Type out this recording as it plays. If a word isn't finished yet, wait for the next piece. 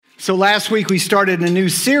So last week we started a new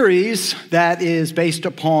series that is based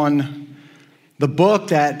upon the book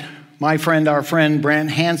that our friend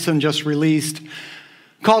Brant Hansen just released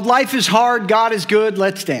called Life is Hard, God is Good,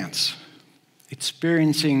 Let's Dance.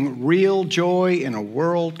 Experiencing real joy in a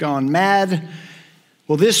world gone mad.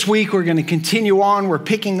 Well, this week we're going to continue on. We're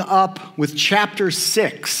picking up with chapter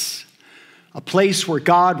 6, a place where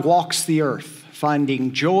God walks the earth,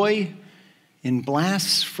 finding joy in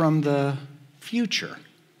blasts from the future.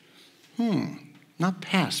 Not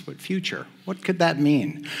past, but future. What could that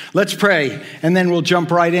mean? Let's pray, and then we'll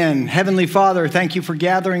jump right in. Heavenly Father, thank you for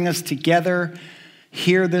gathering us together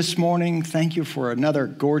here this morning. Thank you for another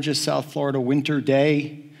gorgeous South Florida winter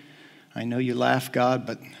day. I know you laugh, God,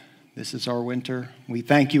 but this is our winter. We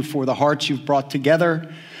thank you for the hearts you've brought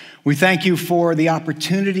together. We thank you for the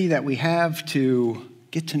opportunity that we have to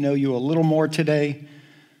get to know you a little more today.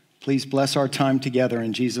 Please bless our time together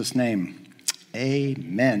in Jesus' name.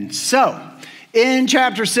 Amen. So, in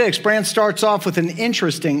chapter 6, Brant starts off with an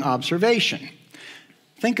interesting observation.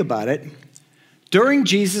 Think about it. During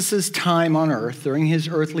Jesus' time on earth, during his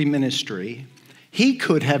earthly ministry, he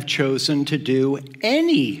could have chosen to do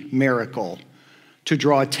any miracle to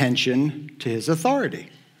draw attention to his authority.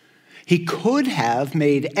 He could have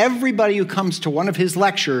made everybody who comes to one of his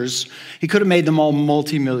lectures, he could have made them all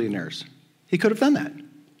multimillionaires. He could have done that.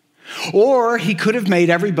 Or he could have made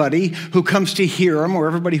everybody who comes to hear him or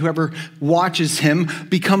everybody who ever watches him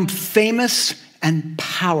become famous and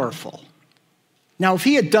powerful. Now, if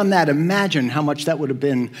he had done that, imagine how much that would have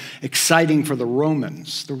been exciting for the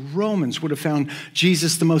Romans. The Romans would have found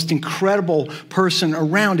Jesus the most incredible person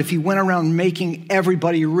around if he went around making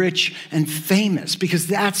everybody rich and famous, because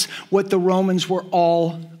that's what the Romans were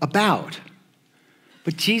all about.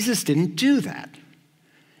 But Jesus didn't do that.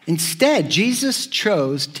 Instead, Jesus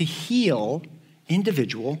chose to heal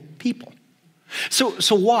individual people. So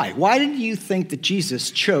why? Why did you think that Jesus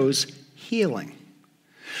chose healing?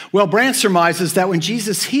 Well, Brant surmises that when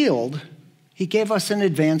Jesus healed, he gave us an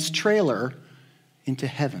advanced trailer into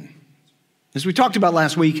heaven. As we talked about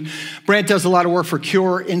last week, Brant does a lot of work for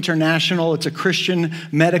Cure International. It's a Christian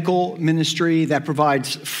medical ministry that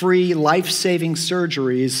provides free, life-saving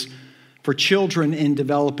surgeries for children in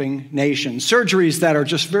developing nations. Surgeries that are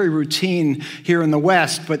just very routine here in the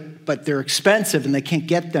West, but they're expensive and they can't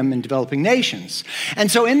get them in developing nations.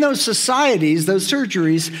 And so in those societies, those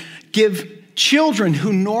surgeries give children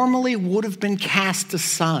who normally would have been cast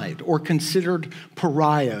aside or considered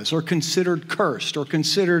pariahs or considered cursed or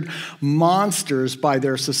considered monsters by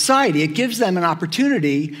their society, it gives them an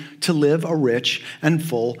opportunity to live a rich and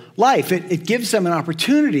full life. It gives them an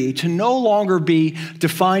opportunity to no longer be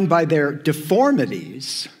defined by their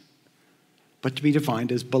deformities, but to be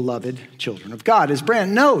defined as beloved children of God. As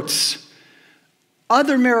Brant notes,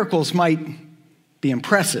 other miracles might be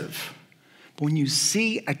impressive. When you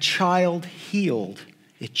see a child healed,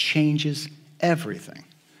 it changes everything.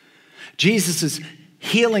 Jesus'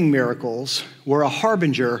 healing miracles were a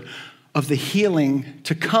harbinger of the healing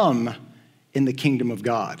to come in the kingdom of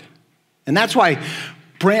God. And that's why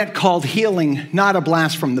Brant called healing not a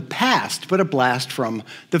blast from the past, but a blast from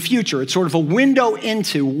the future. It's sort of a window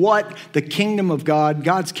into what the kingdom of God,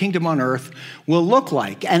 God's kingdom on earth, will look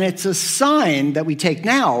like. And it's a sign that we take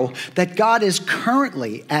now that God is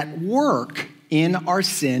currently at work in our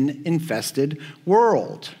sin-infested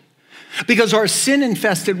world. Because our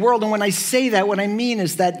sin-infested world, and when I say that, what I mean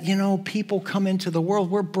is that, people come into the world,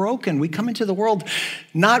 we're broken. We come into the world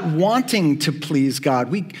not wanting to please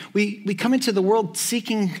God. We come into the world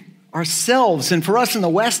seeking ourselves. And for us in the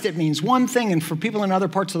West, it means one thing. And for people in other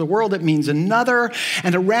parts of the world, it means another.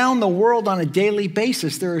 And around the world on a daily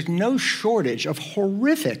basis, there is no shortage of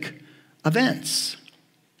horrific events.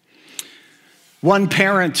 One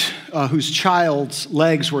parent whose child's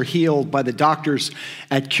legs were healed by the doctors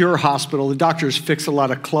at Cure Hospital. The doctors fix a lot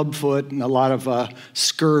of clubfoot and a lot of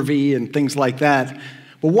scurvy and things like that.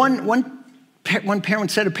 But one parent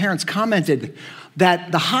set of parents commented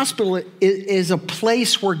that the hospital is a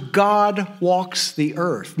place where God walks the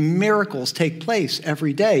earth. Miracles take place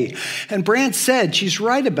every day. And Brant said, she's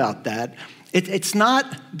right about that. It's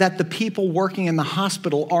not that the people working in the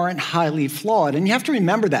hospital aren't highly flawed. And you have to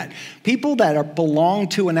remember that. People that belong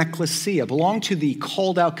to an ecclesia, belong to the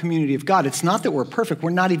called out community of God, it's not that we're perfect. We're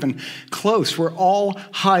not even close. We're all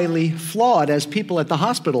highly flawed, as people at the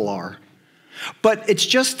hospital are. But it's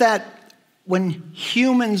just that when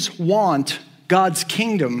humans want God's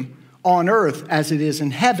kingdom on earth as it is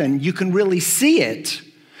in heaven, you can really see it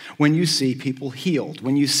when you see people healed,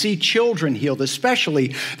 when you see children healed,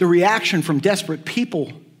 especially the reaction from desperate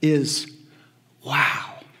people is,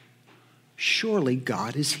 wow, surely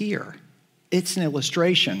God is here. It's an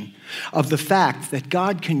illustration of the fact that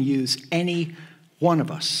God can use any one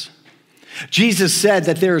of us. Jesus said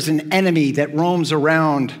that there is an enemy that roams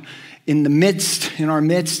around in our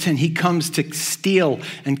midst, and he comes to steal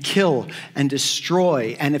and kill and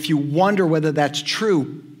destroy. And if you wonder whether that's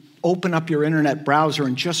true, open up your internet browser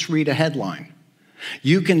and just read a headline.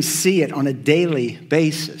 You can see it on a daily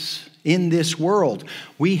basis. In this world,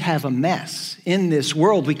 we have a mess. In this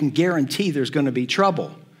world, we can guarantee there's going to be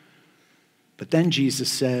trouble. But then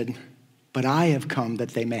Jesus said, "But I have come that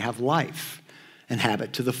they may have life and have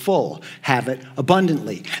it to the full, have it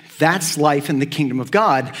abundantly." That's life in the kingdom of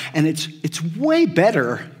God, and it's way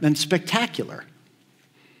better than spectacular.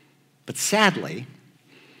 But sadly,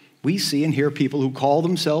 we see and hear people who call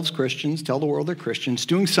themselves Christians, tell the world they're Christians,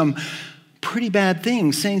 doing some pretty bad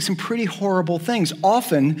things, saying some pretty horrible things,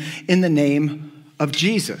 often in the name of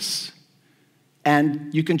Jesus. And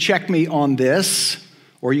you can check me on this,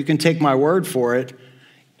 or you can take my word for it.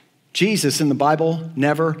 Jesus in the Bible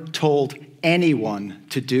never told anyone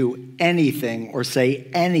to do anything or say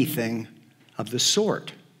anything of the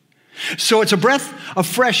sort. So it's a breath of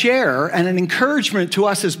fresh air and an encouragement to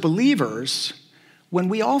us as believers when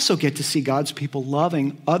we also get to see God's people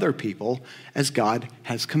loving other people as God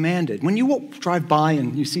has commanded. When you drive by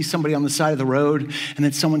and you see somebody on the side of the road and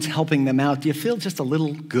then someone's helping them out, do you feel just a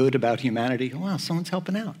little good about humanity? Wow, someone's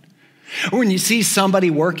helping out. Or when you see somebody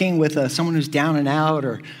working with someone who's down and out,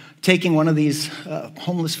 or taking one of these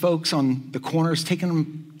homeless folks on the corners, taking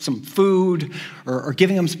them some food, or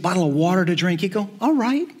giving them a bottle of water to drink, you go, all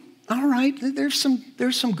right, there's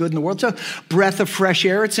some good in the world. It's a breath of fresh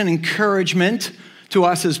air. It's an encouragement to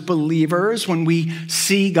us as believers when we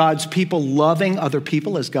see God's people loving other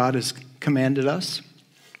people as God has commanded us.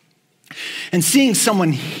 And seeing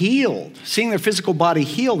someone healed, seeing their physical body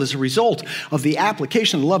healed as a result of the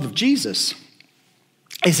application of the love of Jesus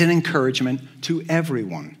is an encouragement to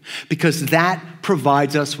everyone, because that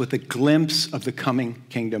provides us with a glimpse of the coming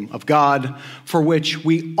kingdom of God, for which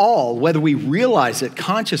we all, whether we realize it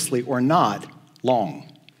consciously or not, long.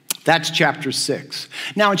 That's chapter 6.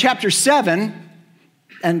 Now in chapter 7,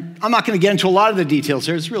 and I'm not going to get into a lot of the details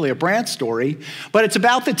here, it's really a Brant story, but it's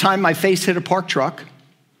about the time my face hit a parked truck.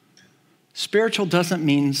 Spiritual doesn't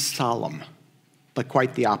mean solemn, but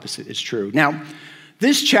quite the opposite is true. Now,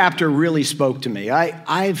 this chapter really spoke to me.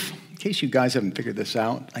 In case you guys haven't figured this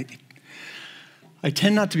out, I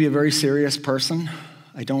tend not to be a very serious person.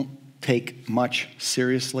 I don't take much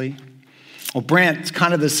seriously. Well, Brant's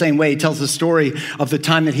kind of the same way. He tells the story of the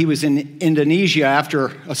time that he was in Indonesia after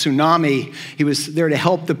a tsunami. He was there to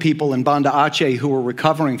help the people in Banda Aceh who were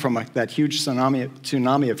recovering from that huge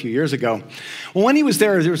tsunami a few years ago. Well, when he was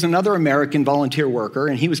there was another American volunteer worker,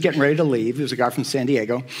 and he was getting ready to leave. He was a guy from San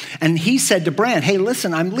Diego. And he said to Brant, "Hey,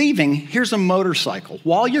 listen, I'm leaving. Here's a motorcycle.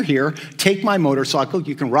 While you're here, take my motorcycle.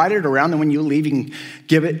 You can ride it around, and when you leave, you can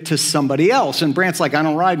give it to somebody else." And Brant's like, "I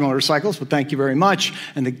don't ride motorcycles, but thank you very much."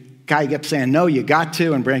 And the guy kept saying, "No, you got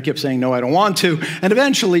to." And Brant kept saying, "No, I don't want to." And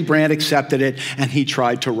eventually Brant accepted it, and he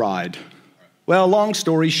tried to ride. Well, long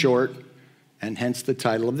story short, and hence the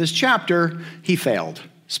title of this chapter, he failed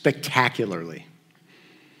spectacularly.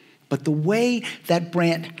 But the way that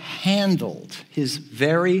Brant handled his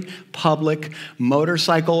very public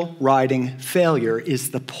motorcycle riding failure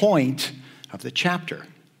is the point of the chapter.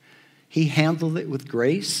 He handled it with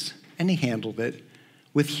grace, and he handled it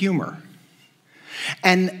with humor.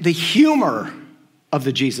 And the humor of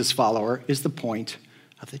the Jesus follower is the point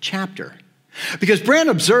of the chapter. Because Brant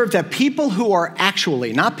observed that people who are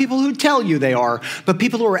actually, not people who tell you they are, but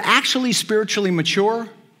people who are actually spiritually mature,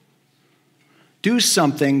 do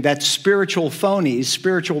something that spiritual phonies,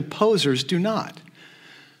 spiritual posers do not.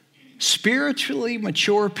 Spiritually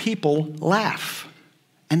mature people laugh,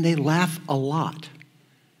 and they laugh a lot.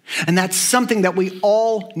 And that's something that we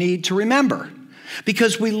all need to remember,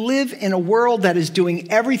 because we live in a world that is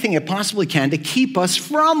doing everything it possibly can to keep us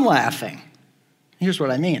from laughing. Here's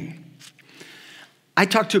what I mean. I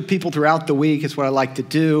talk to people throughout the week. It's what I like to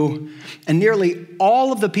do. And nearly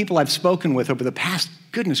all of the people I've spoken with over the past,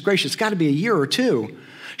 goodness gracious, it's got to be a year or two,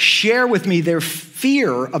 share with me their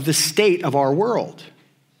fear of the state of our world.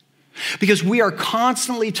 Because we are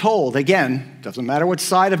constantly told, again, doesn't matter what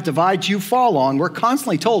side of divide you fall on, we're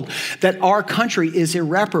constantly told that our country is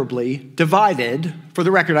irreparably divided. For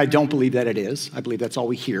the record, I don't believe that it is. I believe that's all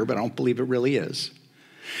we hear, but I don't believe it really is.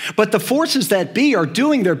 But the forces that be are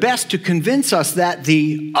doing their best to convince us that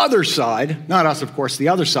the other side, not us, of course, the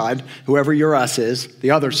other side, whoever your us is,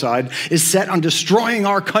 the other side, is set on destroying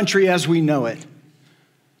our country as we know it.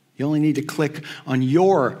 You only need to click on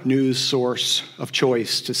your news source of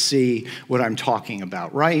choice to see what I'm talking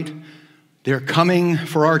about, right? They're coming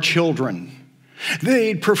for our children.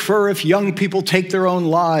 They'd prefer if young people take their own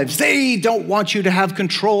lives. They don't want you to have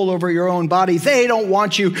control over your own body. They don't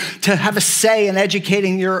want you to have a say in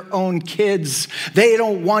educating your own kids. They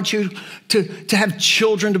don't want you to have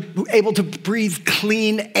children to be able to breathe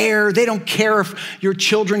clean air. They don't care if your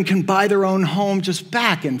children can buy their own home. Just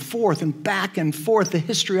back and forth and back and forth. The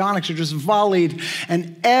histrionics are just volleyed,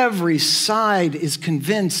 and every side is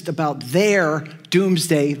convinced about their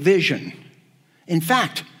doomsday vision. In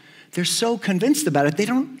fact, they're so convinced about it, they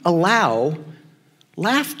don't allow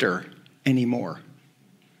laughter anymore.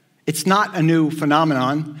 It's not a new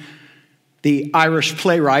phenomenon. The Irish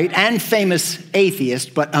playwright and famous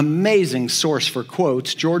atheist, but amazing source for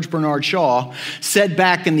quotes, George Bernard Shaw, said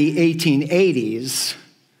back in the 1880s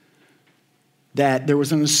that there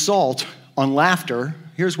was an assault on laughter.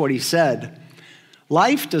 Here's what he said: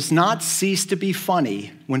 "Life does not cease to be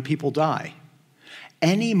funny when people die,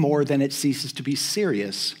 any more than it ceases to be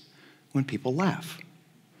serious when people laugh."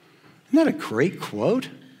 Isn't that a great quote?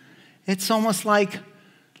 It's almost like,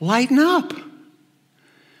 lighten up.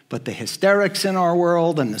 But the hysterics in our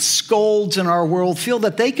world and the scolds in our world feel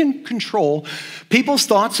that they can control people's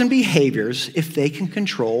thoughts and behaviors if they can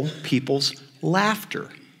control people's laughter.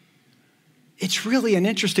 It's really an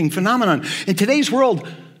interesting phenomenon. In today's world,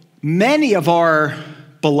 many of our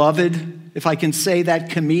beloved, if I can say that,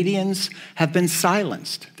 comedians have been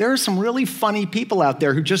silenced. There are some really funny people out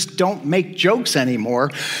there who just don't make jokes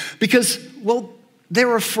anymore because, well,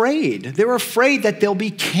 they're afraid. They're afraid that they'll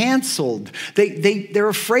be canceled. They're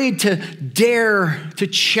afraid to dare to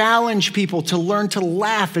challenge people to learn to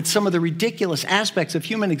laugh at some of the ridiculous aspects of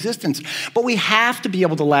human existence. But we have to be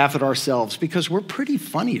able to laugh at ourselves because we're pretty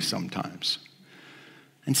funny sometimes.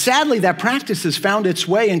 And sadly, that practice has found its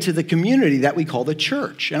way into the community that we call the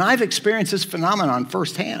church. And I've experienced this phenomenon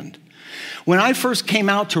firsthand. When I first came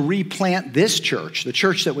out to replant this church, the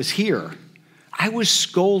church that was here, I was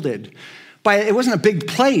scolded by, it wasn't a big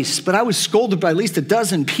place, but I was scolded by at least a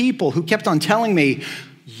dozen people who kept on telling me,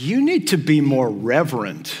 "You need to be more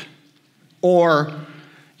reverent," or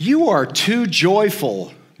 "You are too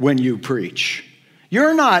joyful when you preach.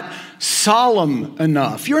 You're not solemn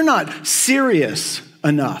enough. You're not serious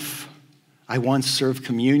enough." I once served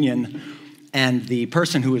communion, and the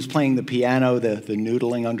person who was playing the piano, the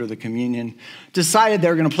noodling under the communion, decided they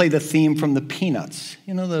were going to play the theme from the Peanuts.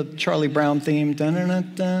 You know, the Charlie Brown theme.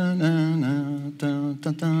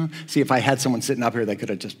 See, if I had someone sitting up here, they could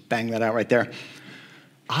have just banged that out right there.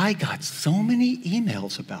 I got so many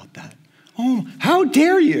emails about that. "Oh, how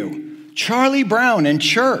dare you? Charlie Brown in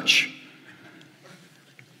church."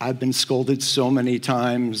 I've been scolded so many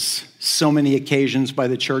times, so many occasions by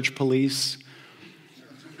the church police.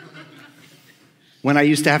 When I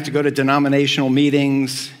used to have to go to denominational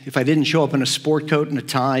meetings, if I didn't show up in a sport coat and a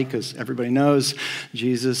tie, because everybody knows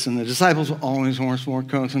Jesus and the disciples always wore sport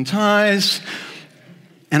coats and ties,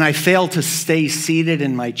 and I failed to stay seated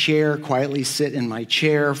in my chair, quietly sit in my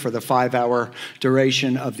chair for the 5-hour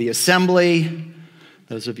duration of the assembly.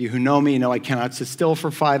 Those of you who know me know I cannot sit still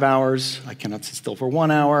for 5 hours. I cannot sit still for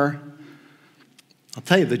 1 hour. I'll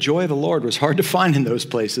tell you, the joy of the Lord was hard to find in those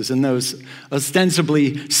places, in those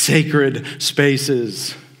ostensibly sacred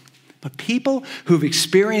spaces. But people who've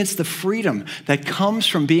experienced the freedom that comes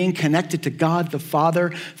from being connected to God the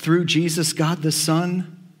Father through Jesus, God the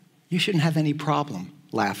Son, you shouldn't have any problem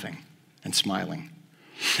laughing and smiling.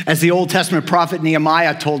 As the Old Testament prophet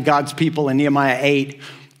Nehemiah told God's people in Nehemiah 8,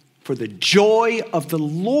 "For the joy of the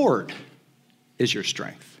Lord is your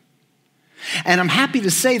strength." And I'm happy to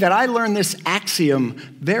say that I learned this axiom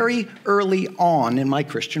very early on in my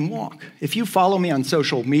Christian walk. If you follow me on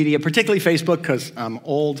social media, particularly Facebook, because I'm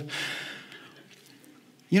old,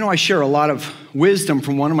 you know I share a lot of wisdom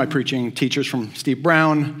from one of my preaching teachers, from Steve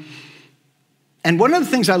Brown. And one of the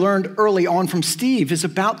things I learned early on from Steve is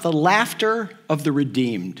about the laughter of the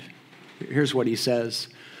redeemed. Here's what he says: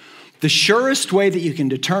 "The surest way that you can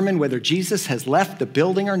determine whether Jesus has left the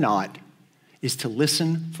building or not is to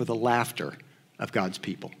listen for the laughter of God's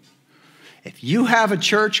people." If you have a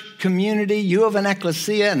church community, you have an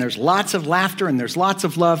ecclesia, and there's lots of laughter and there's lots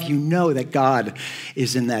of love, you know that God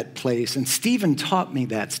is in that place. And Steve taught me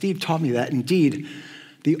that. Indeed,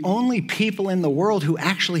 the only people in the world who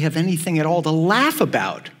actually have anything at all to laugh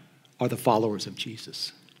about are the followers of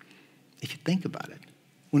Jesus. If you think about it,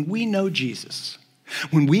 when we know Jesus,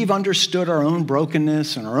 when we've understood our own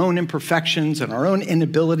brokenness and our own imperfections and our own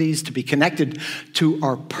inabilities to be connected to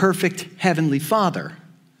our perfect Heavenly Father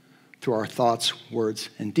through our thoughts, words,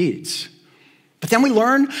 and deeds. But then we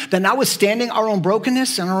learn that notwithstanding our own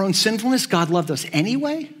brokenness and our own sinfulness, God loved us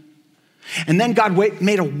anyway. And then God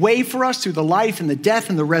made a way for us through the life and the death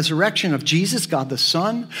and the resurrection of Jesus, God the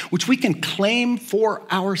Son, which we can claim for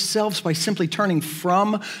ourselves by simply turning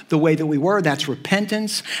from the way that we were. That's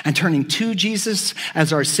repentance, and turning to Jesus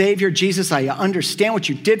as our Savior. Jesus, I understand what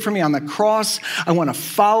you did for me on the cross. I want to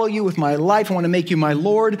follow you with my life. I want to make you my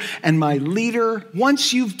Lord and my leader.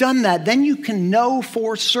 Once you've done that, then you can know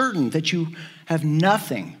for certain that you have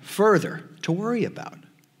nothing further to worry about.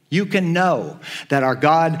 You can know that our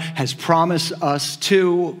God has promised us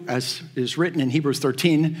to, as is written in Hebrews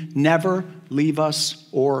 13, never leave us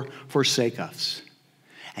or forsake us.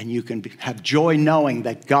 And you can have joy knowing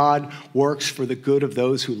that God works for the good of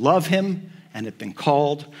those who love him and have been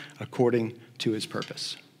called according to his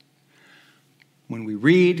purpose. When we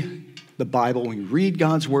read the Bible, when we read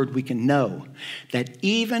God's word, we can know that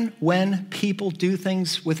even when people do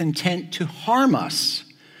things with intent to harm us,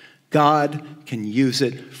 God can use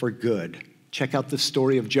it for good. Check out the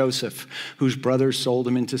story of Joseph, whose brothers sold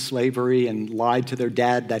him into slavery and lied to their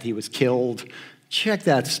dad that he was killed. Check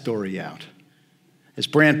that story out. As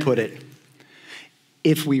Brand put it,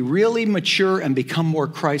 if we really mature and become more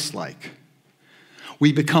Christ-like,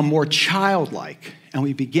 we become more childlike, and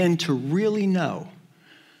we begin to really know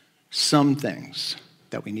some things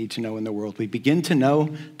that we need to know in the world. We begin to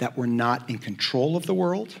know that we're not in control of the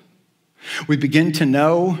world. We begin to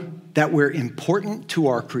know that we're important to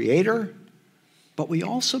our Creator, but we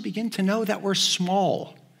also begin to know that we're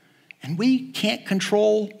small and we can't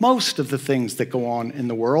control most of the things that go on in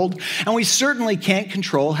the world, and we certainly can't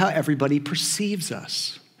control how everybody perceives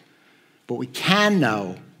us. But we can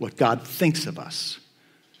know what God thinks of us.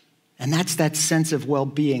 And that's that sense of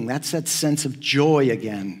well-being. That's that sense of joy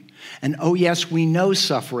again. And oh yes, we know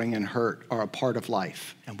suffering and hurt are a part of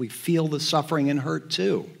life, and we feel the suffering and hurt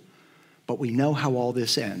too. But we know how all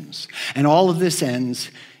this ends. And all of this ends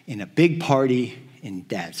in a big party in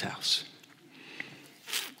Dad's house.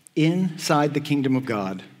 Inside the kingdom of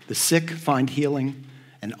God, the sick find healing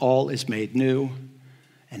and all is made new.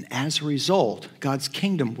 And as a result, God's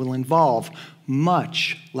kingdom will involve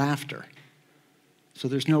much laughter. So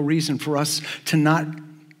there's no reason for us to not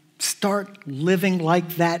start living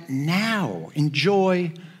like that now.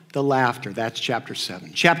 Enjoy the laughter. That's chapter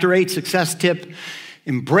 7. Chapter 8, success tip.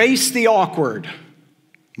 Embrace the awkward.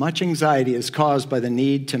 Much anxiety is caused by the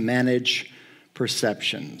need to manage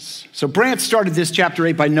perceptions. So Brant started this chapter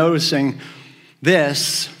 8 by noticing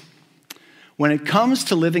this. When it comes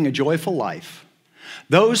to living a joyful life,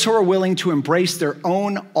 those who are willing to embrace their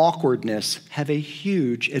own awkwardness have a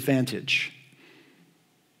huge advantage.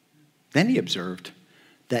 Then he observed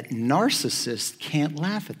that narcissists can't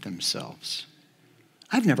laugh at themselves.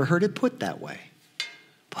 I've never heard it put that way,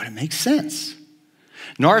 but it makes sense.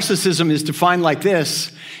 Narcissism is defined like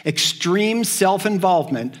this: extreme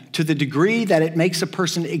self-involvement to the degree that it makes a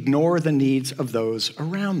person ignore the needs of those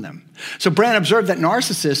around them. So Brand observed that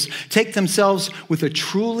narcissists take themselves with a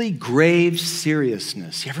truly grave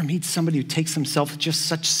seriousness. You ever meet somebody who takes themselves with just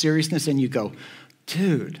such seriousness and you go,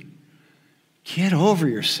 dude, get over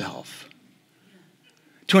yourself.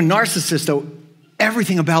 To a narcissist, though,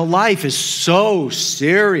 everything about life is so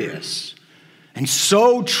serious and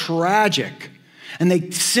so tragic. And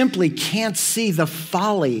they simply can't see the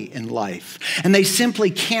folly in life. And they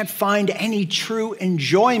simply can't find any true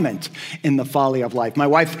enjoyment in the folly of life. My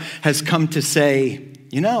wife has come to say,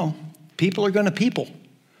 people are going to people.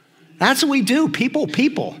 That's what we do, people.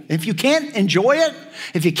 If you can't enjoy it,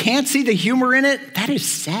 if you can't see the humor in it, that is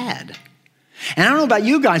sad. And I don't know about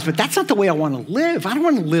you guys, but that's not the way I want to live. I don't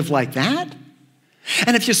want to live like that.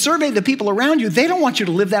 And if you survey the people around you, they don't want you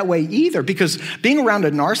to live that way either, because being around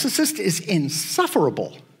a narcissist is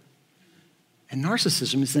insufferable. And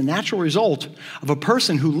narcissism is the natural result of a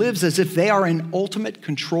person who lives as if they are in ultimate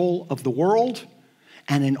control of the world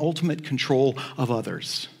and in ultimate control of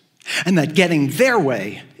others. And that getting their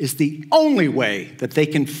way is the only way that they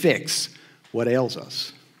can fix what ails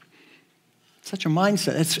us. Such a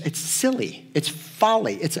mindset, it's silly, it's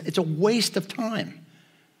folly, it's a waste of time.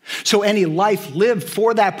 So any life lived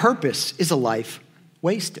for that purpose is a life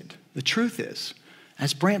wasted. The truth is,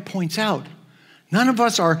 as Brant points out, none of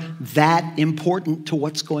us are that important to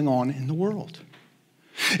what's going on in the world.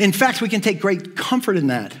 In fact, we can take great comfort in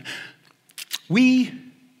that. We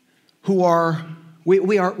are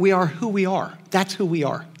who we are. That's who we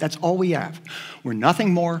are. That's all we have. We're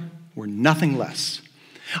nothing more, we're nothing less.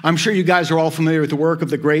 I'm sure you guys are all familiar with the work of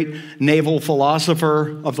the great naval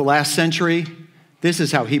philosopher of the last century. This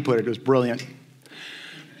is how he put it. It was brilliant.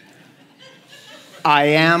 I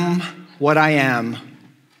am what I am,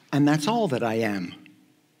 and that's all that I am.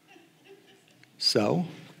 So,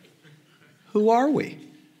 who are we?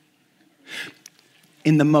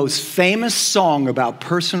 In the most famous song about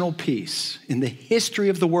personal peace in the history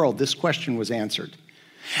of the world, this question was answered.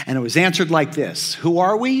 And it was answered like this: who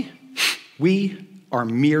are we? We are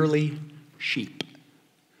merely sheep.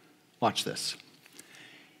 Watch this.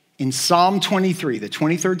 In Psalm 23, the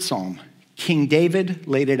 23rd Psalm, King David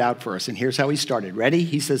laid it out for us, and here's how he started. Ready?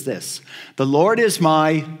 He says this: the Lord is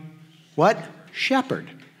my, what? Shepherd.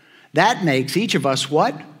 That makes each of us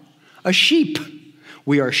what? A sheep.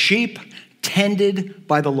 We are sheep tended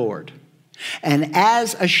by the Lord. And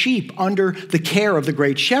as a sheep under the care of the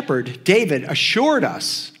great shepherd, David assured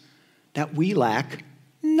us that we lack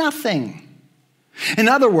nothing. In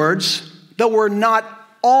other words, though we're not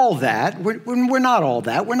all that, we're not all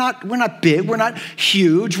that, we're not big, we're not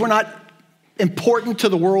huge, we're not important to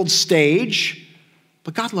the world stage,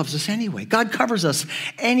 but God loves us anyway. God covers us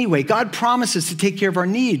anyway. God promises to take care of our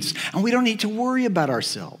needs, and we don't need to worry about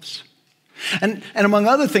ourselves. And among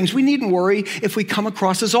other things, we needn't worry if we come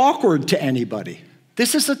across as awkward to anybody.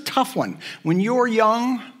 This is a tough one. When you're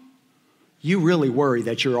young, you really worry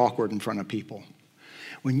that you're awkward in front of people.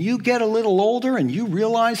 When you get a little older and you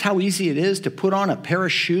realize how easy it is to put on a pair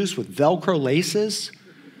of shoes with Velcro laces,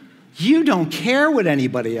 you don't care what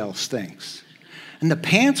anybody else thinks. And the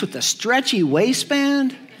pants with the stretchy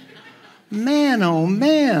waistband, man, oh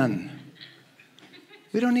man.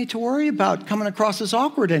 We don't need to worry about coming across as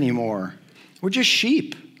awkward anymore. We're just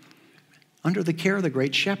sheep under the care of the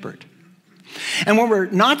great shepherd. And when we're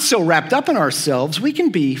not so wrapped up in ourselves, we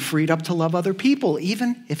can be freed up to love other people,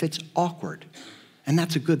 even if it's awkward. And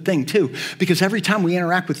that's a good thing too, because every time we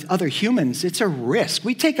interact with other humans, it's a risk.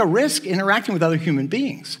 We take a risk interacting with other human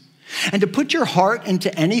beings. And to put your heart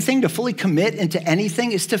into anything, to fully commit into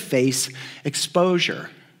anything, is to face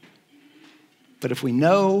exposure. But if we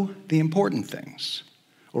know the important things,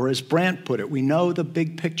 or as Brant put it, we know the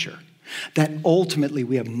big picture, that ultimately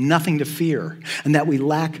we have nothing to fear and that we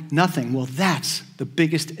lack nothing, well, that's the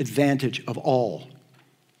biggest advantage of all.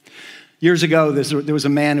 Years ago, there was a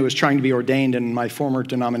man who was trying to be ordained in my former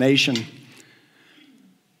denomination,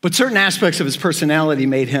 but certain aspects of his personality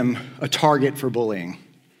made him a target for bullying.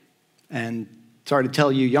 And sorry to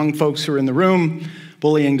tell you, young folks who are in the room,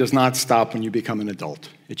 bullying does not stop when you become an adult.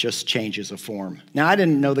 It just changes a form. Now, I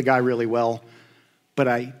didn't know the guy really well, but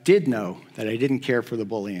I did know that I didn't care for the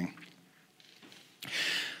bullying.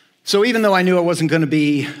 So even though I knew I wasn't going to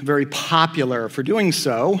be very popular for doing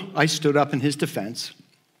so, I stood up in his defense,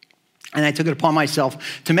 and I took it upon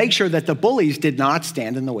myself to make sure that the bullies did not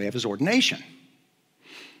stand in the way of his ordination.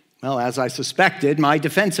 Well, as I suspected, my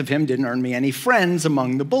defense of him didn't earn me any friends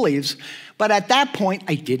among the bullies, but at that point,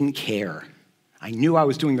 I didn't care. I knew I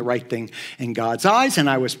was doing the right thing in God's eyes, and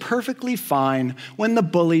I was perfectly fine when the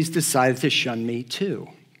bullies decided to shun me too.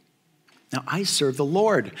 Now, I served the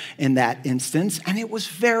Lord in that instance, and it was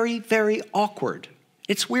very, very awkward.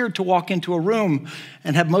 It's weird to walk into a room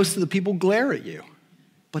and have most of the people glare at you,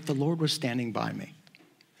 but the Lord was standing by me.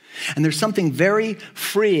 And there's something very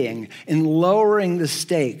freeing in lowering the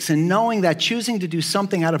stakes and knowing that choosing to do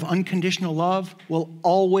something out of unconditional love will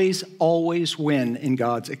always, always win in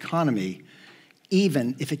God's economy,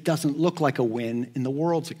 even if it doesn't look like a win in the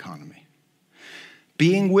world's economy.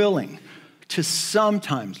 Being willing to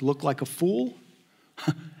sometimes look like a fool,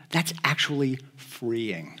 that's actually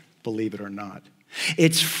freeing, believe it or not.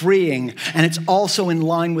 It's freeing, and it's also in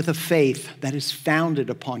line with a faith that is founded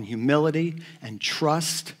upon humility and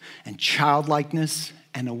trust and childlikeness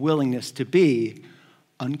and a willingness to be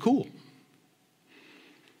uncool.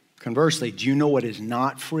 Conversely, do you know what is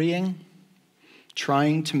not freeing?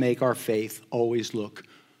 Trying to make our faith always look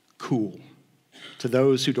cool to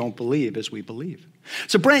those who don't believe as we believe.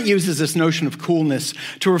 So Brent uses this notion of coolness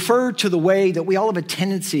to refer to the way that we all have a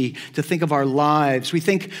tendency to think of our lives. We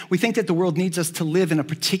think that the world needs us to live in a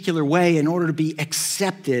particular way in order to be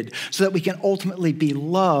accepted so that we can ultimately be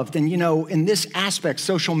loved. And in this aspect,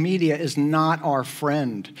 social media is not our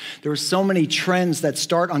friend. There are so many trends that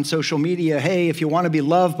start on social media. Hey, if you want to be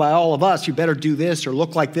loved by all of us, you better do this or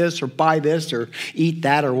look like this or buy this or eat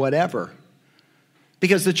that or whatever.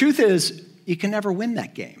 Because the truth is, you can never win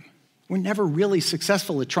that game. We're never really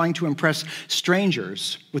successful at trying to impress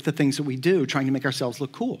strangers with the things that we do, trying to make ourselves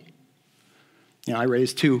look cool. I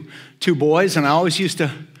raised two boys, and I always used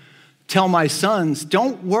to tell my sons,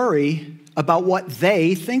 don't worry about what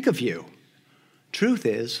they think of you. Truth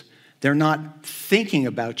is, they're not thinking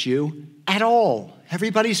about you at all.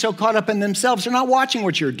 Everybody's so caught up in themselves, they're not watching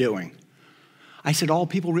what you're doing. I said, all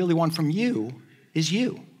people really want from you is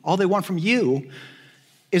you. All they want from you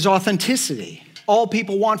is authenticity. All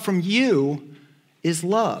people want from you is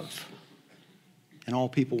love. And all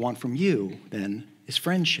people want from you, then, is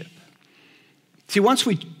friendship. See, once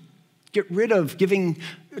we get rid of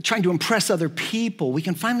trying to impress other people. We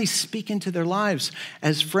can finally speak into their lives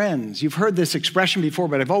as friends. You've heard this expression before,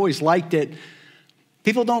 but I've always liked it.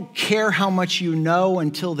 People don't care how much you know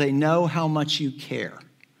until they know how much you care.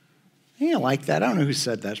 You like that? I don't know who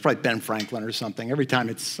said that. It's probably Ben Franklin or something. Every time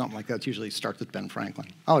it's something like that, it usually starts with Ben Franklin.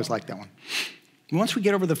 I always like that one. And once we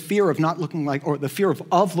get over the fear of not looking like, or the fear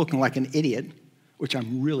of looking like an idiot, which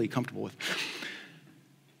I'm really comfortable with,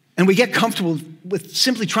 and we get comfortable with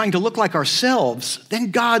simply trying to look like ourselves,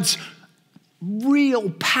 then God's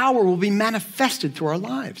real power will be manifested through our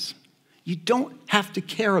lives. You don't have to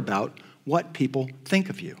care about what people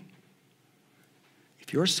think of you.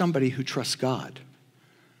 If you're somebody who trusts God,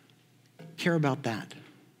 care about that.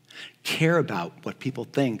 Care about what people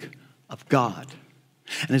think of God.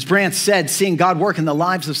 And as Brant said, seeing God work in the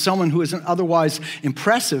lives of someone who isn't otherwise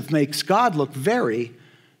impressive makes God look very,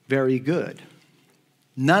 very good.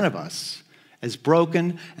 None of us, as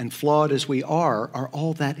broken and flawed as we are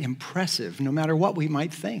all that impressive, no matter what we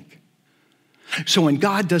might think. So when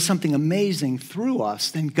God does something amazing through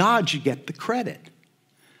us, then God should get the credit.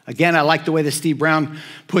 Again, I like the way that Steve Brown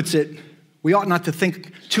puts it. We ought not to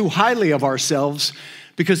think too highly of ourselves,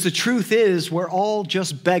 because the truth is we're all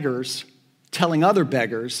just beggars telling other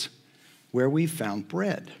beggars where we've found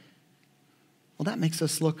bread. Well, that makes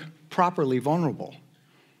us look properly vulnerable.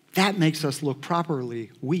 That makes us look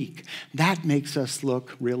properly weak. That makes us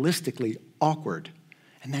look realistically awkward.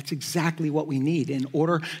 And that's exactly what we need in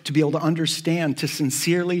order to be able to understand, to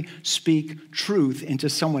sincerely speak truth into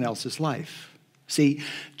someone else's life. See,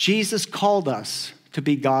 Jesus called us to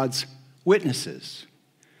be God's witnesses,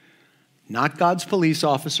 not God's police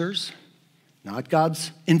officers, not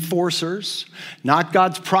God's enforcers, not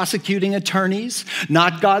God's prosecuting attorneys,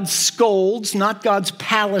 not God's scolds, not God's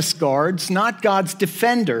palace guards, not God's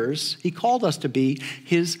defenders. He called us to be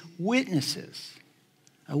his witnesses.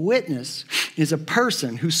 A witness is a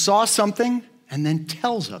person who saw something and then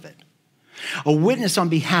tells of it. A witness on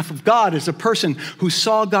behalf of God is a person who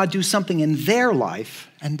saw God do something in their life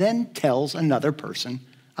and then tells another person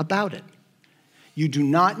about it. You do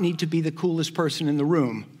not need to be the coolest person in the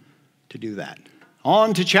room to do that.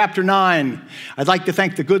 On to chapter 9. I'd like to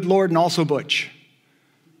thank the good Lord and also Butch.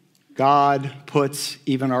 God puts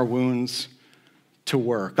even our wounds to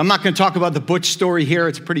work. I'm not going to talk about the Butch story here.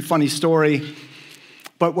 It's a pretty funny story.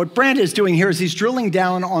 But what Brant is doing here is he's drilling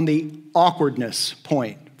down on the awkwardness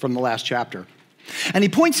point from the last chapter. And he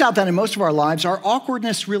points out that in most of our lives, our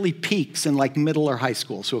awkwardness really peaks in like middle or high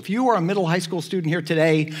school. So if you are a middle high school student here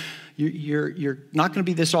today, you're not going to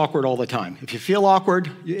be this awkward all the time. If you feel awkward,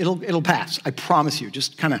 it'll pass. I promise you.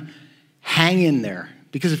 Just kind of hang in there.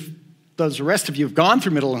 Because if those rest of you have gone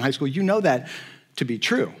through middle and high school, you know that to be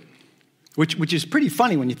true. Which is pretty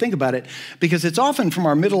funny when you think about it, because it's often from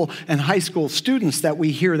our middle and high school students that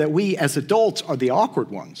we hear that we as adults are the awkward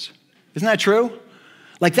ones. Isn't that true?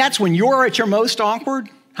 Like that's when you're at your most awkward.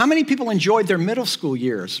 How many people enjoyed their middle school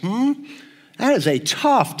years? That is a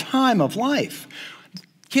tough time of life.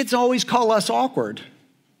 Kids always call us awkward,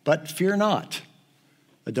 but fear not,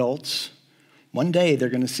 adults. One day they're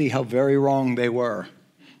going to see how very wrong they were.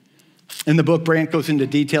 In the book, Brant goes into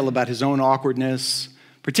detail about his own awkwardness,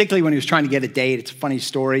 particularly when he was trying to get a date. It's a funny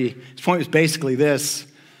story. His point was basically this: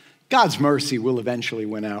 God's mercy will eventually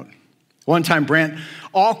win out. One time, Brant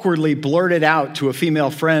awkwardly blurted out to a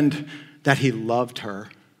female friend that he loved her.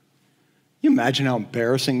 You imagine how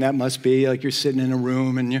embarrassing that must be? Like you're sitting in a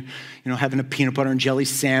room and you're having a peanut butter and jelly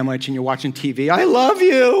sandwich and you're watching TV. I love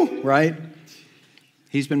you, right?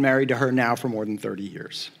 He's been married to her now for more than 30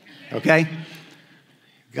 years, okay?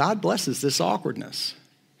 God blesses this awkwardness.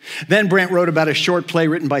 Then Brant wrote about a short play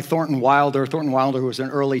written by Thornton Wilder. Thornton Wilder was an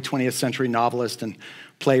early 20th century novelist and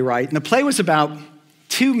playwright. And the play was about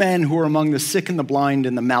two men who were among the sick and the blind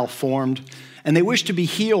and the malformed. And they wished to be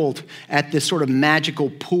healed at this sort of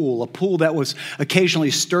magical pool, a pool that was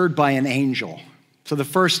occasionally stirred by an angel. So the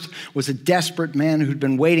first was a desperate man who'd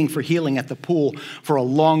been waiting for healing at the pool for a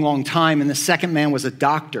long, long time. And the second man was a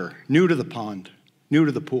doctor, new to the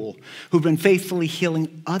pool, who'd been faithfully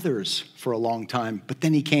healing others for a long time. But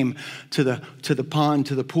then he came to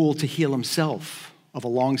the pool to heal himself of a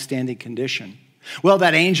long-standing condition. Well,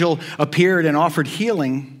 that angel appeared and offered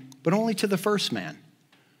healing, but only to the first man.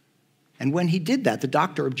 And when he did that, the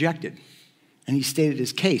doctor objected, and he stated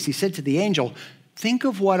his case. He said to the angel, "Think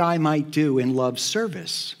of what I might do in love's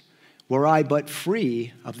service, were I but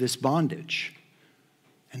free of this bondage."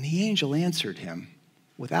 And the angel answered him,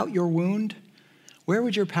 "Without your wound, where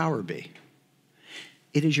would your power be?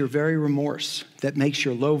 It is your very remorse that makes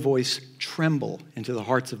your low voice tremble into the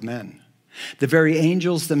hearts of men. The very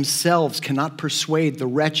angels themselves cannot persuade the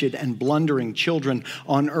wretched and blundering children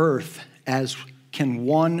on earth as can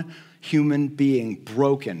one human being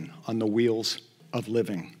broken on the wheels of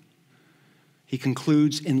living. He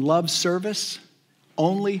concludes, in love's service,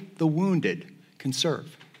 only the wounded can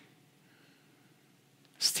serve.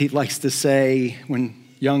 Steve likes to say when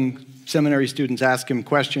young seminary students ask him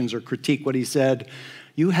questions or critique what he said,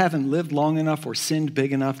 you haven't lived long enough or sinned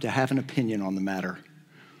big enough to have an opinion on the matter.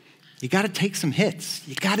 You got to take some hits.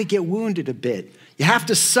 You got to get wounded a bit. You have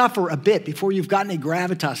to suffer a bit before you've got any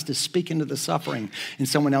gravitas to speak into the suffering in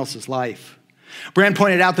someone else's life. Brand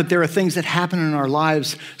pointed out that there are things that happen in our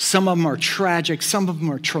lives. Some of them are tragic. Some of them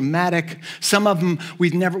are traumatic. Some of them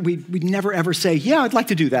we'd never ever say, yeah, I'd like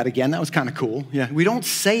to do that again. That was kind of cool. Yeah, we don't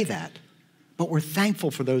say that, but we're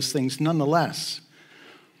thankful for those things nonetheless.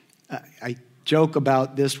 I joke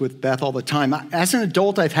about this with Beth all the time. As an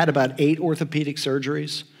adult, I've had about 8 orthopedic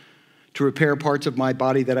surgeries to repair parts of my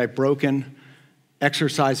body that I've broken,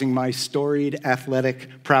 exercising my storied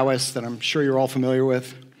athletic prowess that I'm sure you're all familiar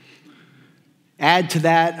with. Add to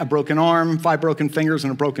that a broken arm, 5 broken fingers,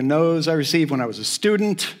 and a broken nose I received when I was a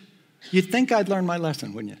student. You'd think I'd learn my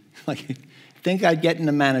lesson, wouldn't you? You'd think I'd get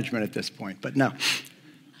into management at this point, but no.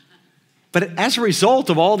 But as a result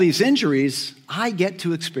of all these injuries, I get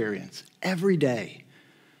to experience every day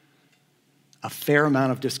a fair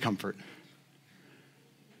amount of discomfort.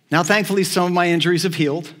 Now, thankfully, some of my injuries have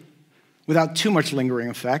healed without too much lingering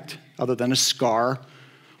effect, other than a scar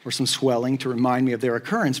or some swelling to remind me of their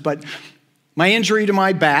occurrence. But my injury to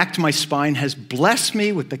my back, to my spine, has blessed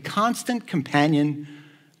me with the constant companion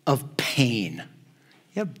of pain.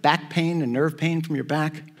 You have back pain and nerve pain from your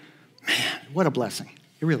back? Man, what a blessing.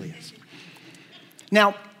 It really is.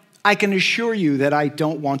 Now, I can assure you that I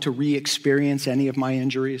don't want to re-experience any of my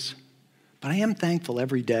injuries, but I am thankful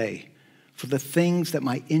every day for the things that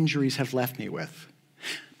my injuries have left me with.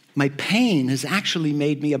 My pain has actually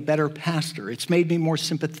made me a better pastor. It's made me more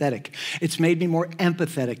sympathetic. It's made me more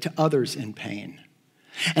empathetic to others in pain.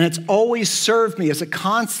 And it's always served me as a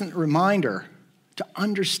constant reminder to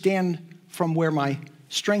understand from where my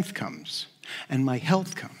strength comes and my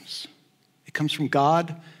health comes. It comes from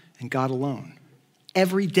God and God alone.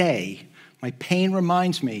 Every day, my pain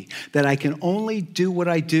reminds me that I can only do what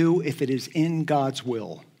I do if it is in God's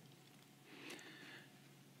will.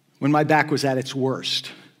 When my back was at its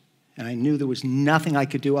worst, and I knew there was nothing I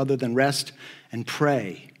could do other than rest and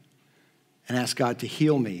pray and ask God to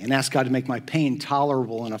heal me and ask God to make my pain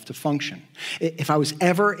tolerable enough to function. If I was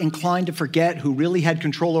ever inclined to forget who really had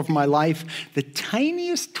control over my life, the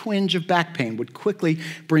tiniest twinge of back pain would quickly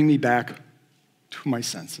bring me back to my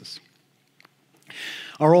senses.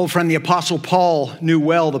 Our old friend, the Apostle Paul, knew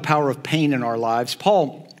well the power of pain in our lives.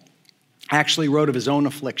 Paul actually wrote of his own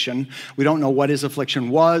affliction. We don't know what his affliction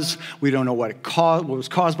was. We don't know what it was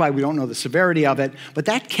caused by. We don't know the severity of it. But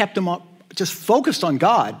that kept him up, just focused on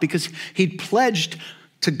God, because he'd pledged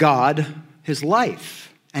to God his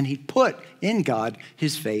life, and he'd put in God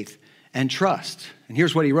his faith and trust. And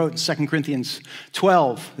here's what he wrote in 2 Corinthians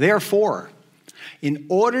 12. Therefore, in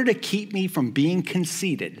order to keep me from being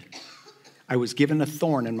conceited, I was given a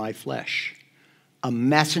thorn in my flesh, a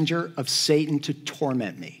messenger of Satan to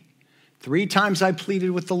torment me. 3 times I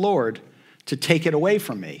pleaded with the Lord to take it away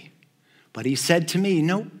from me. But he said to me,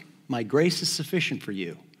 no, my grace is sufficient for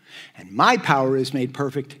you, and my power is made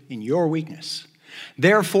perfect in your weakness.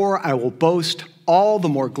 Therefore, I will boast all the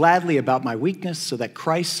more gladly about my weakness so that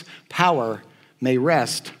Christ's power may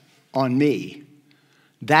rest on me.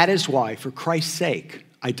 That is why, for Christ's sake,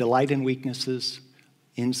 I delight in weaknesses,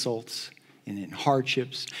 insults, and in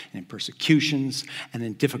hardships, and in persecutions, and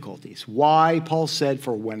in difficulties. Why? Paul said,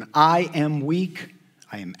 for when I am weak,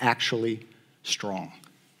 I am actually strong.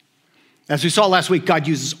 As we saw last week, God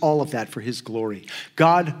uses all of that for his glory.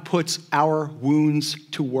 God puts our wounds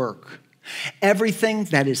to work. Everything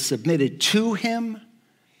that is submitted to him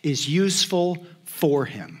is useful for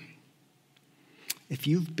him. If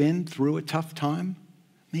you've been through a tough time,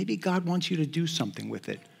 maybe God wants you to do something with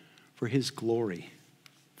it for his glory.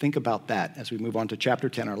 Think about that as we move on to chapter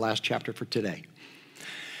 10, our last chapter for today.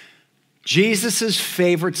 Jesus'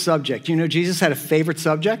 favorite subject. You know, Jesus had a favorite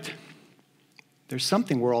subject. There's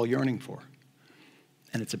something we're all yearning for,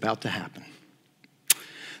 and it's about to happen.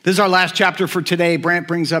 This is our last chapter for today. Brant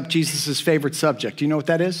brings up Jesus' favorite subject. Do you know what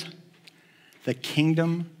that is? The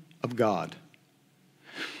kingdom of God.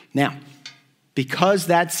 Now, because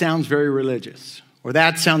that sounds very religious, or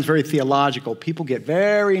that sounds very theological, people get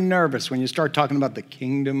very nervous when you start talking about the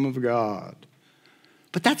kingdom of God.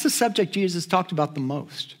 But that's the subject Jesus talked about the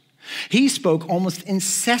most. He spoke almost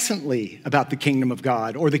incessantly about the kingdom of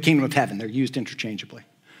God or the kingdom of heaven. They're used interchangeably.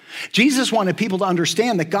 Jesus wanted people to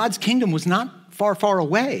understand that God's kingdom was not far, far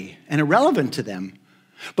away and irrelevant to them,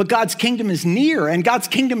 but God's kingdom is near and God's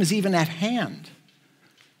kingdom is even at hand.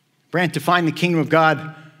 Brant defined the kingdom of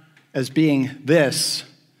God as being this: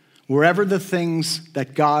 wherever the things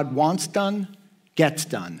that God wants done, gets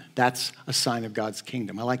done. That's a sign of God's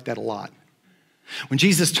kingdom. I like that a lot. When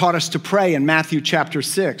Jesus taught us to pray in Matthew chapter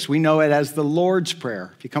 6, we know it as the Lord's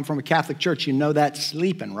Prayer. If you come from a Catholic church, you know that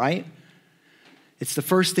sleeping, right? It's the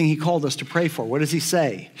first thing he called us to pray for. What does he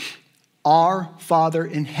say? Our Father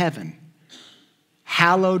in heaven,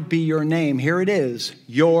 hallowed be your name. Here it is,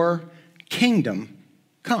 your kingdom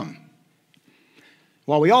come.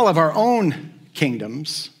 While we all have our own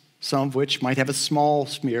kingdoms, some of which might have a small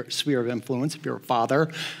sphere of influence. If you're a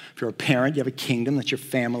father, if you're a parent, you have a kingdom, that's your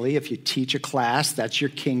family. If you teach a class, that's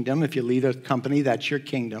your kingdom. If you lead a company, that's your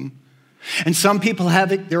kingdom. And some people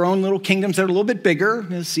have their own little kingdoms that are a little bit bigger,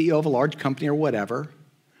 the CEO of a large company or whatever.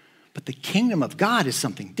 But the kingdom of God is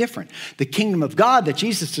something different. The kingdom of God that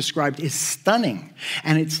Jesus described is stunning,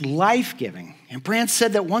 and it's life-giving. And Brant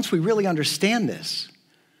said that once we really understand this,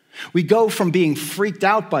 we go from being freaked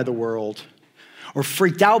out by the world or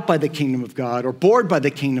freaked out by the kingdom of God or bored by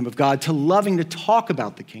the kingdom of God to loving to talk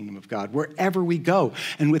about the kingdom of God wherever we go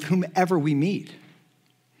and with whomever we meet.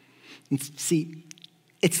 And see,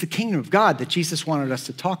 it's the kingdom of God that Jesus wanted us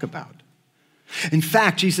to talk about. In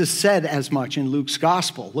fact, Jesus said as much in Luke's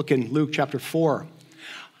gospel. Look in Luke chapter 4.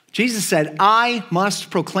 Jesus said, I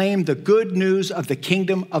must proclaim the good news of the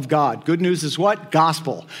kingdom of God. Good news is what?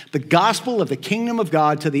 Gospel. The gospel of the kingdom of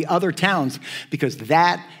God to the other towns, because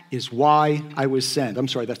that is why I was sent. I'm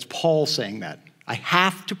sorry, that's Paul saying that. I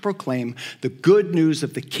have to proclaim the good news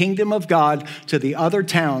of the kingdom of God to the other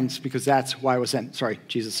towns because that's why I was sent. Sorry,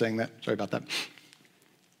 Jesus saying that. Sorry about that.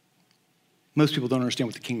 Most people don't understand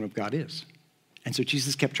what the kingdom of God is. And so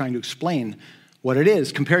Jesus kept trying to explain what it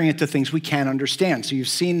is, comparing it to things we can't understand. So you've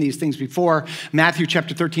seen these things before. Matthew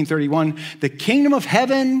chapter 13:31, the kingdom of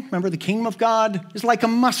heaven, remember the kingdom of God, is like a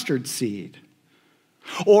mustard seed.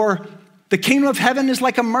 Or the kingdom of heaven is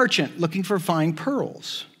like a merchant looking for fine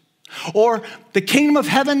pearls. Or the kingdom of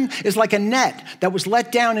heaven is like a net that was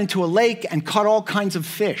let down into a lake and caught all kinds of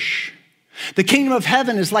fish. The kingdom of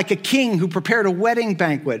heaven is like a king who prepared a wedding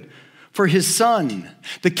banquet for his son.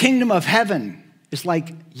 The kingdom of heaven is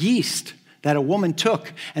like yeast that a woman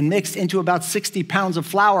took and mixed into about 60 pounds of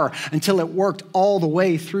flour until it worked all the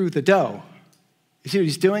way through the dough. You see what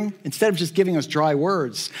he's doing? Instead of just giving us dry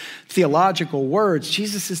words, theological words,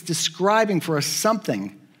 Jesus is describing for us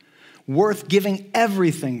something worth giving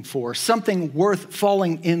everything for, something worth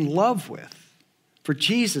falling in love with. For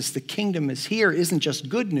Jesus, the kingdom is here isn't just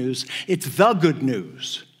good news, it's the good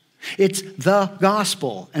news. It's the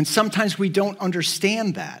gospel, and sometimes we don't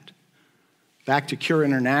understand that. Back to Cure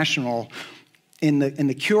International, in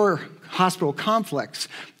the Cure hospital complex,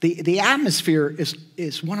 the atmosphere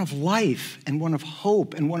is one of life and one of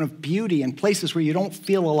hope and one of beauty in places where you don't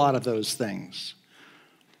feel a lot of those things.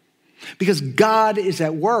 Because God is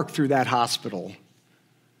at work through that hospital.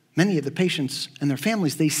 Many of the patients and their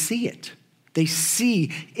families, they see it. They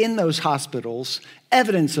see in those hospitals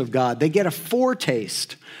evidence of God. They get a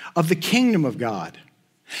foretaste of the kingdom of God.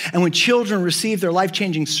 And when children receive their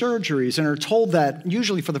life-changing surgeries and are told that,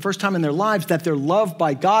 usually for the first time in their lives, that they're loved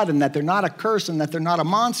by God and that they're not a curse and that they're not a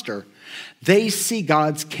monster, they see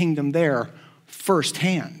God's kingdom there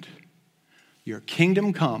firsthand. Your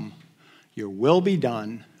kingdom come, your will be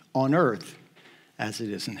done on earth as it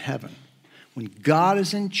is in heaven. When God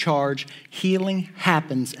is in charge, healing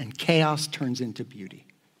happens and chaos turns into beauty.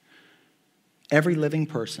 Every living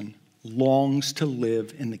person longs to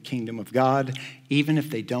live in the kingdom of God, even if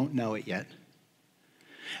they don't know it yet.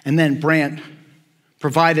 And then Brant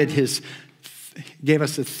gave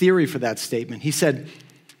us a theory for that statement. He said,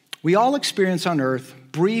 we all experience on earth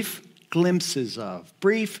brief glimpses of,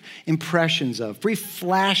 brief impressions of, brief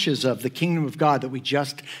flashes of the kingdom of God that we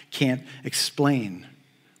just can't explain.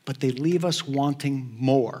 But they leave us wanting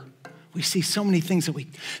more. We see so many things that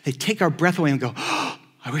they take our breath away and go, oh,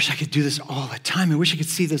 I wish I could do this all the time. I wish I could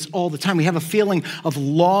see this all the time. We have a feeling of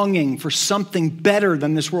longing for something better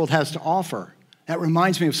than this world has to offer. That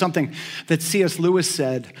reminds me of something that C.S. Lewis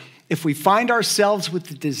said. If we find ourselves with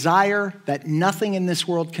the desire that nothing in this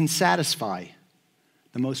world can satisfy,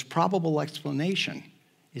 the most probable explanation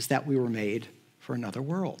is that we were made for another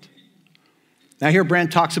world. Now here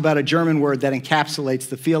Brant talks about a German word that encapsulates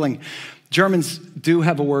the feeling. Germans do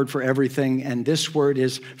have a word for everything, and this word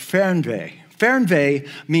is Fernweh. Fernweh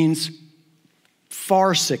means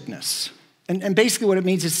far sickness. And basically what it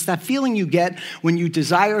means is that feeling you get when you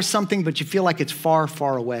desire something, but you feel like it's far,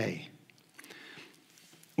 far away.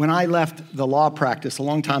 When I left the law practice a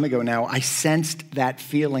long time ago now, I sensed that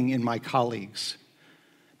feeling in my colleagues.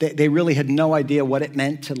 They really had no idea what it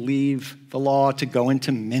meant to leave the law, to go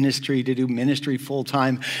into ministry, to do ministry full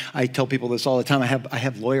time. I tell people this all the time. I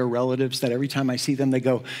have lawyer relatives that every time I see them, they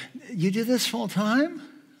go, "You do this full time?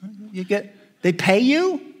 They pay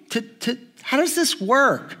you? How does this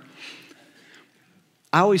work?"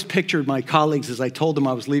 I always pictured my colleagues as I told them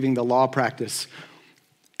I was leaving the law practice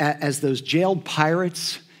as those jailed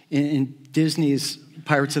pirates in Disney's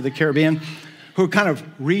Pirates of the Caribbean who are kind of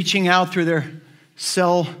reaching out through their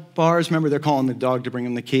cell bars. Remember, they're calling the dog to bring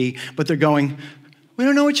them the key, but they're going, "We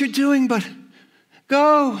don't know what you're doing, but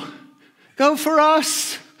go for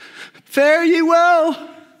us. Fare ye well."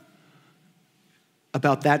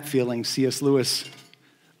 About that feeling, C.S. Lewis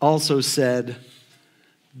also said,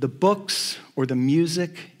 "The books or the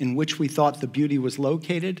music in which we thought the beauty was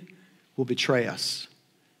located will betray us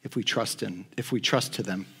if we trust to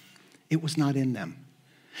them. It was not in them.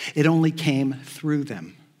 It only came through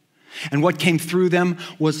them. And what came through them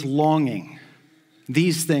was longing.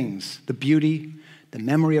 These things, the beauty, the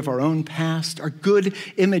memory of our own past, are good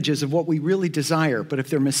images of what we really desire. But if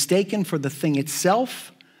they're mistaken for the thing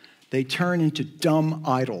itself, they turn into dumb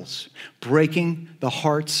idols, breaking the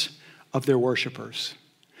hearts of their worshipers.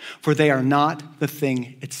 For they are not the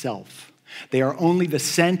thing itself. They are only the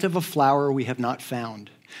scent of a flower we have not found,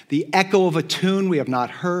 the echo of a tune we have not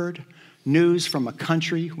heard, news from a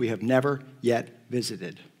country we have never yet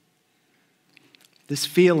visited." This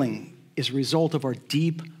feeling is a result of our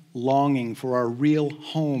deep longing for our real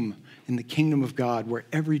home in the kingdom of God, where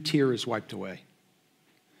every tear is wiped away.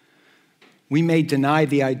 We may deny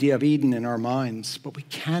the idea of Eden in our minds, but we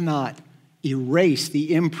cannot erase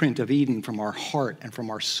the imprint of Eden from our heart and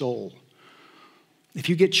from our soul. If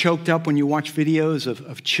you get choked up when you watch videos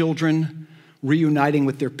of children reuniting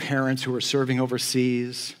with their parents who are serving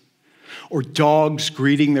overseas, or dogs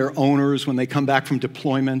greeting their owners when they come back from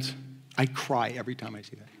deployment, I cry every time I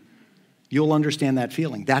see that. You'll understand that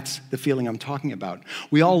feeling. That's the feeling I'm talking about.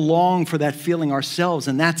 We all long for that feeling ourselves,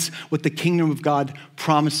 and that's what the kingdom of God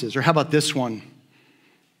promises. Or how about this one?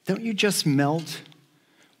 Don't you just melt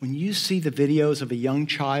when you see the videos of a young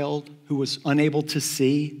child who was unable to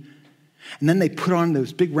see, and then they put on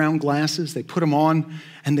those big round glasses, they put them on,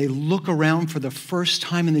 and they look around for the first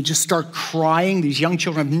time, and they just start crying. These young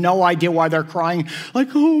children have no idea why they're crying. Like,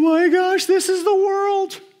 "Oh my gosh, this is the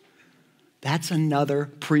world." That's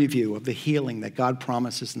another preview of the healing that God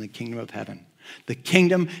promises in the kingdom of heaven. The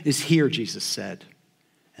kingdom is here, Jesus said.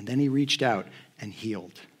 And then he reached out and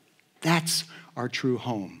healed. That's our true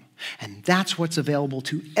home. And that's what's available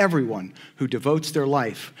to everyone who devotes their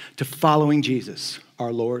life to following Jesus,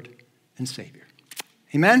 our Lord and Savior.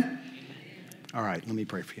 Amen? Amen. All right, let me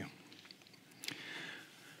pray for you.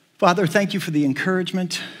 Father, thank you for the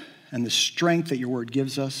encouragement and the strength that your word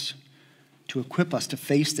gives us to equip us to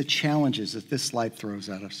face the challenges that this life throws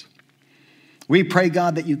at us. We pray,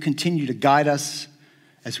 God, that you continue to guide us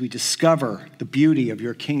as we discover the beauty of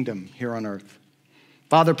your kingdom here on earth.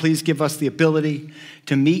 Father, please give us the ability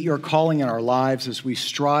to meet your calling in our lives as we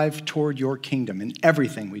strive toward your kingdom in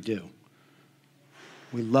everything we do.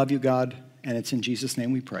 We love you, God, and it's in Jesus'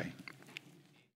 name we pray.